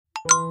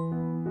Oh,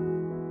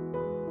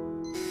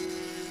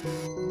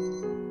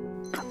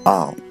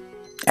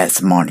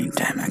 it's morning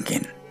time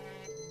again.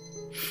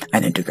 I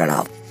need to get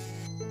up.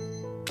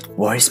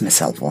 Where is my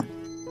cell phone?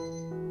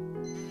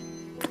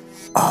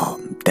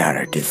 Oh,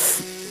 there it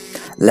is.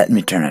 Let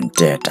me turn on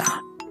data.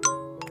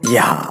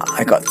 Yeah,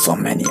 I got so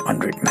many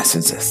unread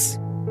messages.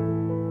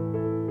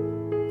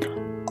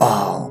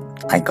 Oh,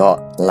 I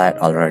got late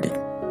already.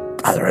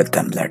 I'll read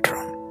them later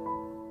on.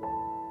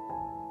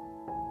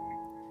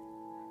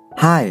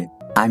 Hi,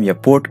 I'm your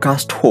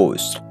podcast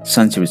host,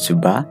 Sanchibir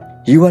Subba.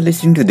 You are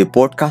listening to the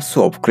podcast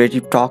show of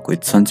Creative Talk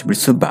with Sanchibir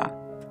Subba.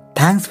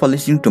 Thanks for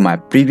listening to my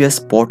previous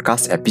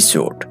podcast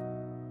episode,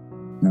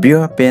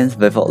 Bear Pains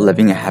Before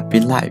Living a Happy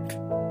Life.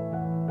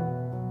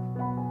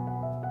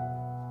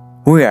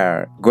 We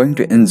are going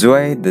to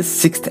enjoy the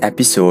 6th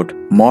episode,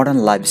 Modern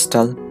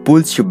Lifestyle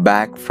Pulls You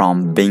Back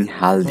from Being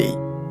Healthy.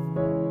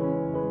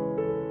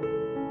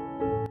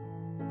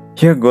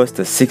 Here goes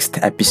the 6th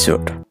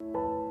episode.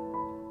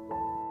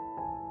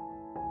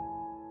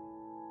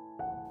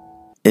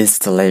 Is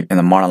to live in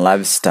a modern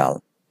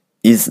lifestyle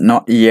is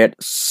not yet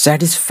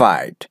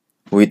satisfied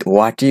with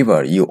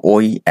whatever you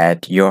owe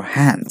at your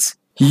hands.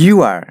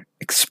 You are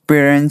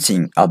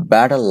experiencing a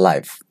better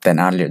life than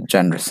earlier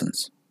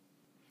generations.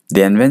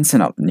 The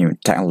invention of new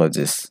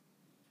technologies,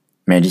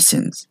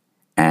 medicines,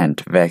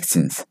 and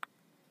vaccines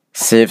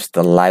saves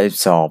the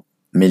lives of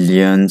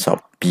millions of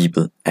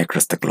people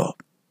across the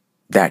globe.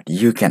 That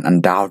you can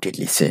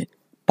undoubtedly say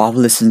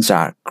populations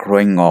are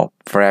growing up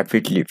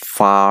rapidly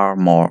far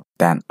more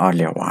than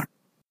earlier one.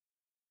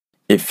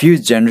 A few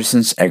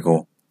generations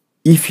ago,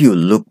 if you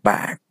look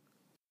back,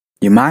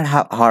 you might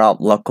have heard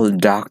of local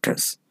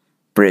doctors,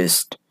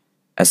 priests,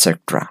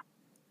 etc.,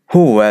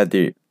 who were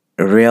the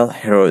real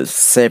heroes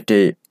saved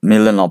a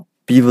million of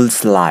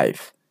people's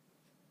life.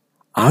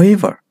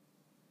 However,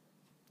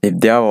 if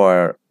there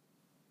were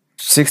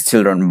 6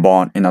 children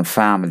born in a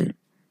family,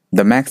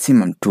 the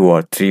maximum 2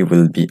 or 3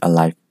 will be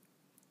alive.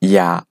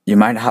 Yeah, you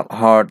might have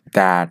heard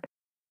that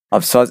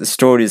of such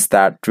stories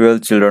that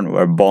 12 children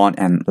were born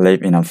and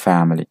live in a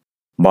family.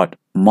 But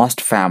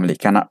most families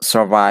cannot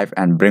survive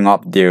and bring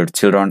up their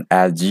children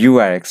as you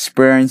are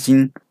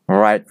experiencing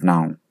right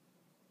now.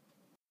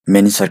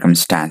 Many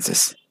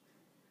circumstances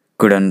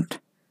couldn't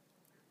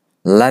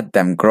let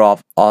them grow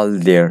up all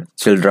their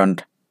children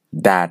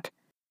that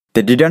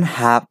they didn't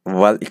have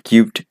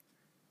well-equipped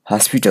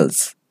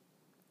hospitals,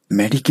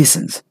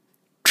 medications,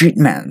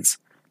 treatments,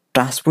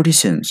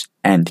 transportations,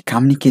 and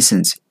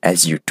communications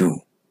as you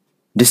do.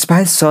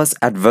 Despite such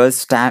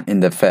adverse time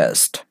in the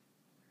past,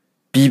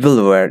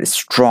 people were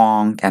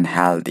strong and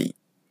healthy,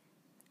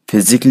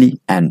 physically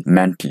and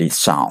mentally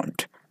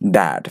sound,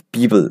 that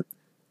people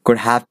could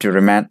have to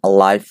remain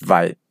alive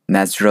by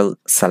natural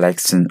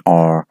selection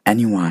or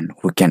anyone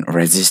who can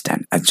resist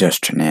and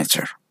adjust to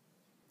nature.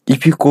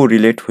 If you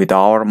correlate with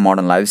our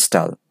modern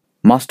lifestyle,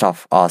 most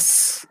of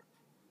us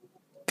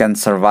can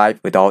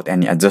survive without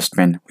any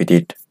adjustment with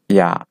it.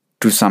 Yeah,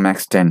 to some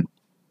extent,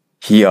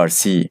 he or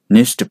she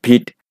needs to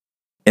fit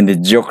in the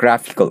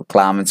geographical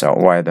climates or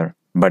weather,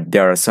 but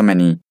there are so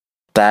many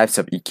types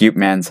of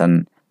equipments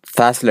and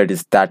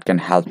facilities that can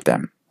help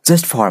them.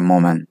 Just for a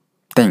moment,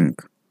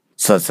 think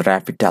such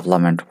rapid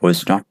development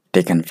was not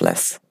taken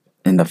place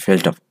in the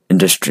field of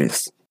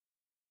industries,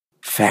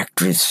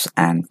 factories,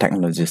 and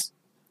technologies.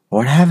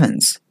 What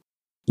happens?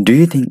 Do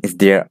you think is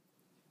there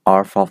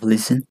our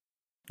population?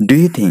 Do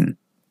you think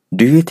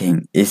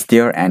is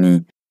there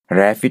any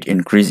rapid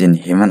increase in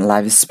human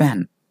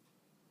lifespan?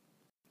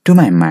 To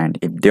my mind,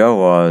 if there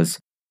was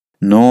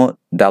no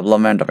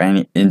development of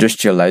any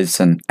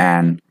industrialization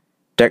and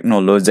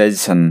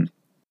technologization,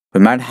 we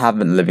might have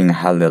been living a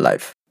healthy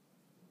life.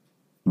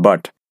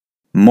 But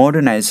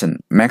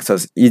modernization makes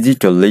us easy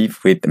to live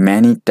with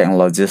many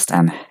technologies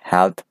and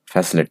health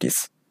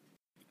facilities.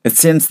 It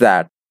seems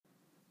that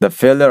the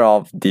failure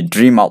of the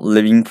dream of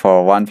living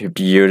for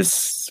 150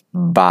 years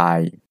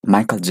by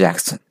Michael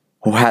Jackson,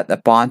 who had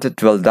appointed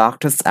 12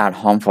 doctors at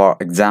home for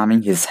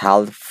examining his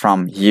health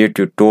from hair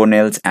to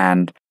toenails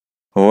and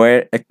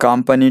were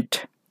accompanied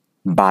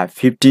by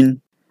 15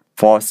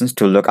 persons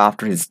to look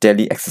after his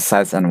daily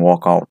exercise and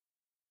workout.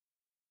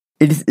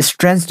 It is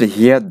strange to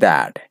hear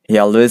that he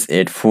always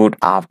ate food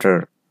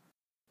after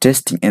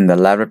testing in the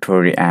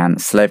laboratory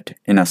and slept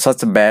in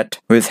such a bed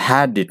which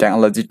had the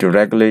technology to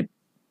regulate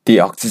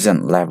the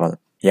oxygen level.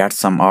 He had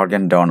some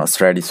organ donors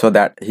ready so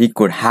that he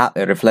could have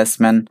a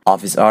replacement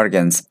of his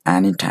organs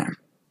anytime.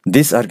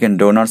 These organ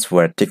donors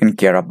were taken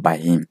care of by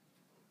him.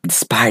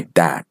 Despite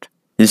that,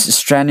 his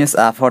strenuous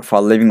effort for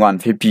living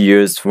 150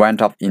 years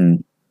went up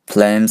in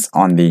flames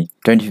on the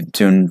 20th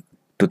June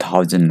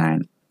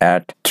 2009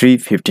 at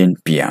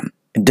 3:15 p.m.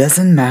 It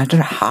doesn't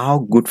matter how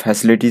good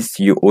facilities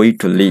you owe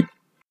to live,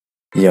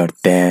 your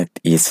death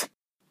is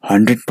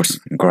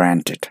 100%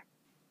 guaranteed.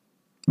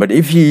 But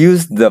if you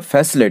use the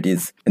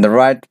facilities in the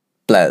right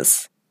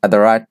place at the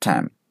right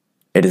time,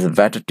 it is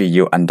better to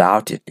you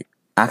undoubtedly.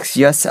 Ask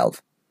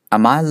yourself,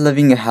 am I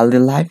living a healthy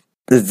life?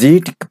 Is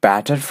it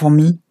better for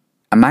me?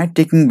 Am I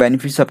taking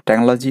benefits of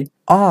technology?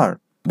 Or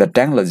the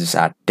technologies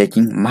are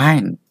taking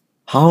mind.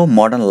 How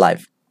modern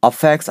life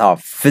affects our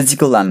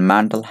physical and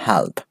mental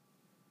health.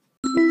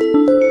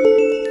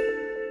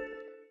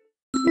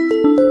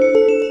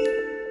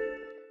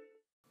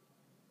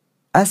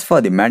 As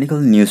for the medical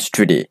news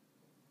today,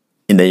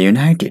 in the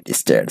United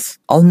States,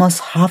 almost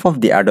half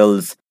of the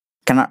adults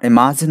cannot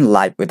imagine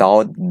life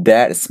without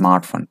their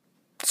smartphone.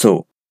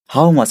 So,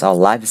 how much our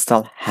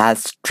lifestyle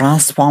has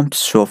transformed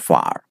so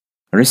far?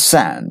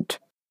 Recent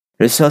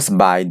research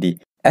by the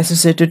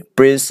Associated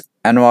Press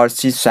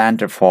University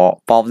Center for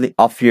Public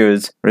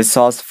Affairs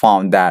research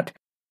found that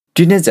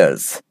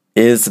teenagers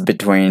aged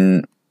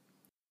between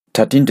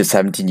 13 to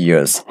 17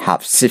 years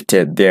have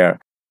shifted their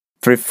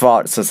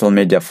preferred social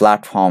media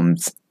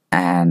platforms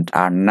and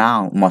are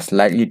now most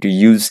likely to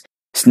use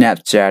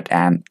Snapchat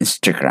and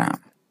Instagram.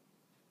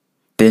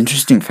 The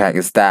interesting fact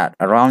is that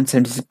around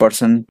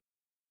 76%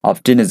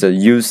 of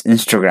teenagers use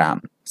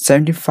Instagram,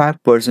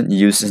 75%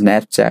 use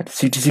Snapchat,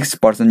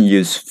 66%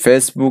 use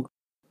Facebook,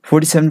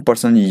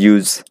 47%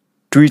 use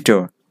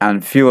Twitter,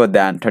 and fewer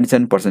than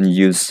 37%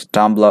 use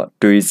Tumblr,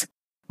 Twitch,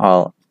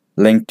 or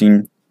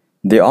LinkedIn.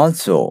 They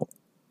also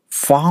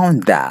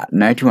found that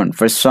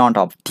 91%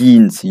 of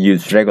teens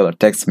use regular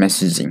text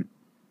messaging.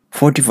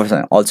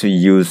 40% also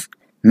use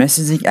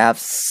messaging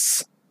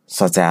apps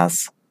such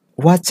as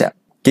WhatsApp,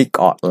 Kik,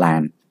 or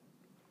Line.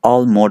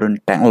 All modern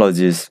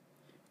technologies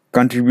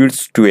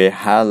contributes to a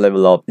high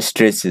level of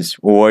stresses,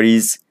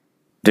 worries,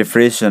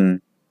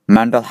 depression,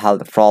 mental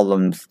health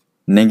problems,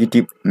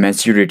 negative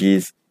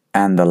maturities,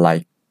 and the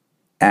like.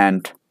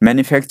 And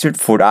manufactured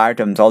food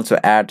items also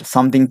add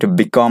something to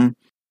become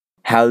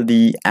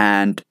healthy,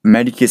 and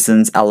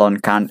medications alone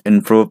can't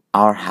improve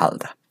our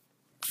health.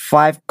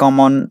 5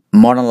 common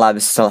modern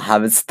lifestyle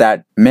habits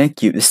that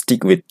make you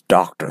stick with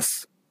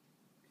doctors.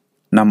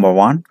 Number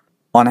 1.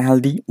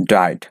 Unhealthy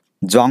diet.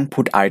 Junk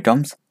food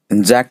items,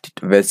 injected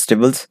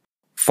vegetables,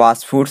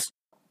 fast foods,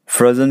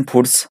 frozen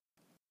foods,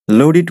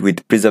 loaded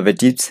with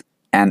preservatives,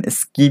 and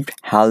skip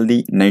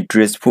healthy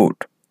nutritious food.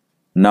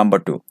 Number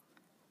 2.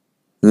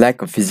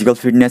 Lack of physical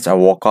fitness or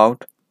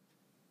workout.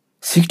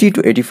 60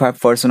 to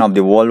 85% of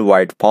the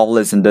worldwide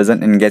population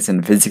doesn't engage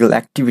in physical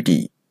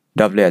activity,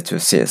 WHO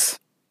says.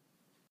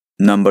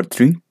 Number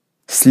 3.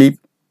 Sleep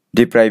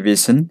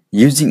deprivation,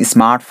 using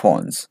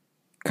smartphones,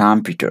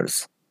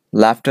 computers,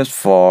 laptops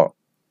for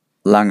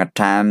longer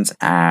times,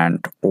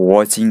 and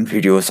watching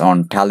videos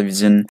on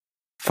television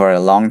for a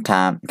long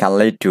time can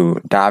lead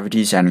to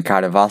diabetes and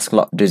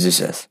cardiovascular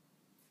diseases.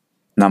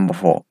 Number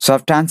 4.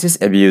 Substances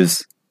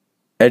abuse,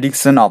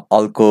 addiction of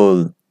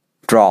alcohol,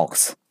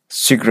 drugs,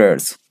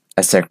 cigarettes,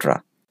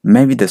 etc.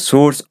 may be the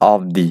source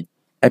of the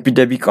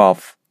epidemic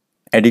of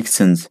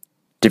addictions,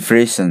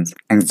 depressions,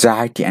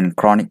 anxiety, and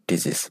chronic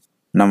disease.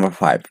 Number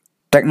 5.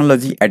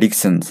 Technology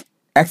addictions.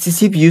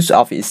 Excessive use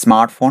of a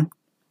smartphone,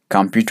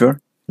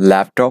 computer,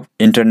 laptop,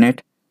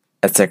 internet,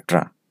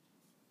 etc.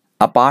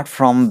 Apart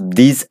from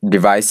these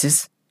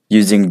devices,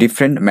 using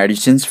different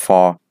medicines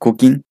for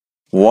cooking,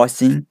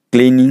 washing,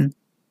 cleaning,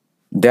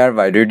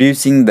 thereby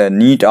reducing the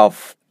need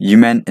of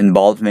human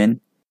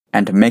involvement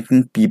and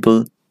making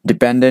people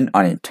dependent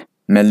on it,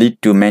 may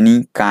lead to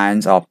many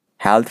kinds of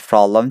health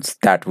problems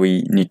that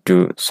we need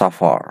to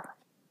suffer.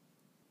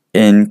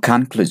 In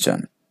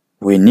conclusion,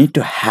 we need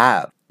to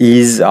have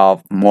ease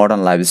of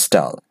modern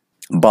lifestyle,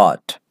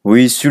 but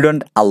we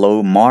shouldn't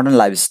allow modern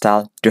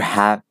lifestyle to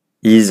have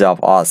ease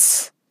of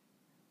us.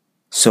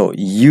 So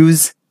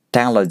use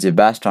technology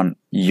based on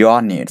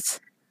your needs,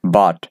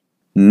 but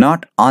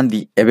not on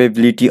the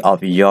availability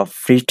of your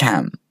free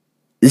time.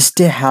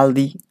 Stay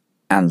healthy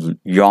and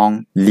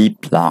young,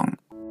 live long.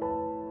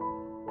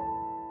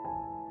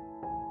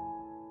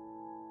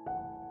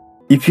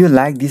 If you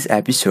like this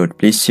episode,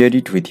 please share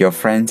it with your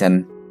friends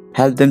and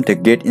help them to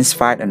get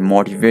inspired and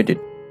motivated.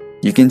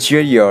 You can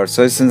share your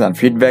suggestions and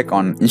feedback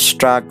on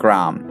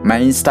Instagram. My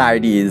Insta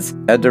ID is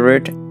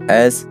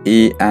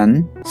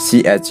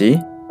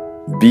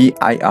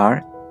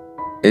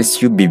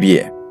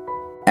 @SANCHABIRSUBBA.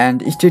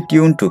 And stay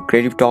tuned to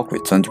Creative Talk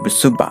with Sanjeev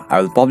Subba.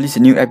 I will publish a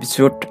new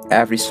episode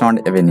every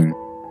Sunday evening.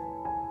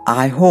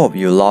 I hope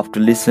you love to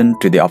listen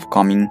to the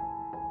upcoming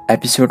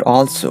episode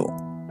also.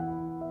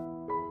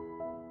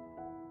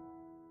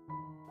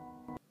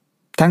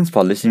 Thanks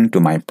for listening to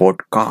my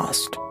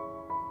podcast.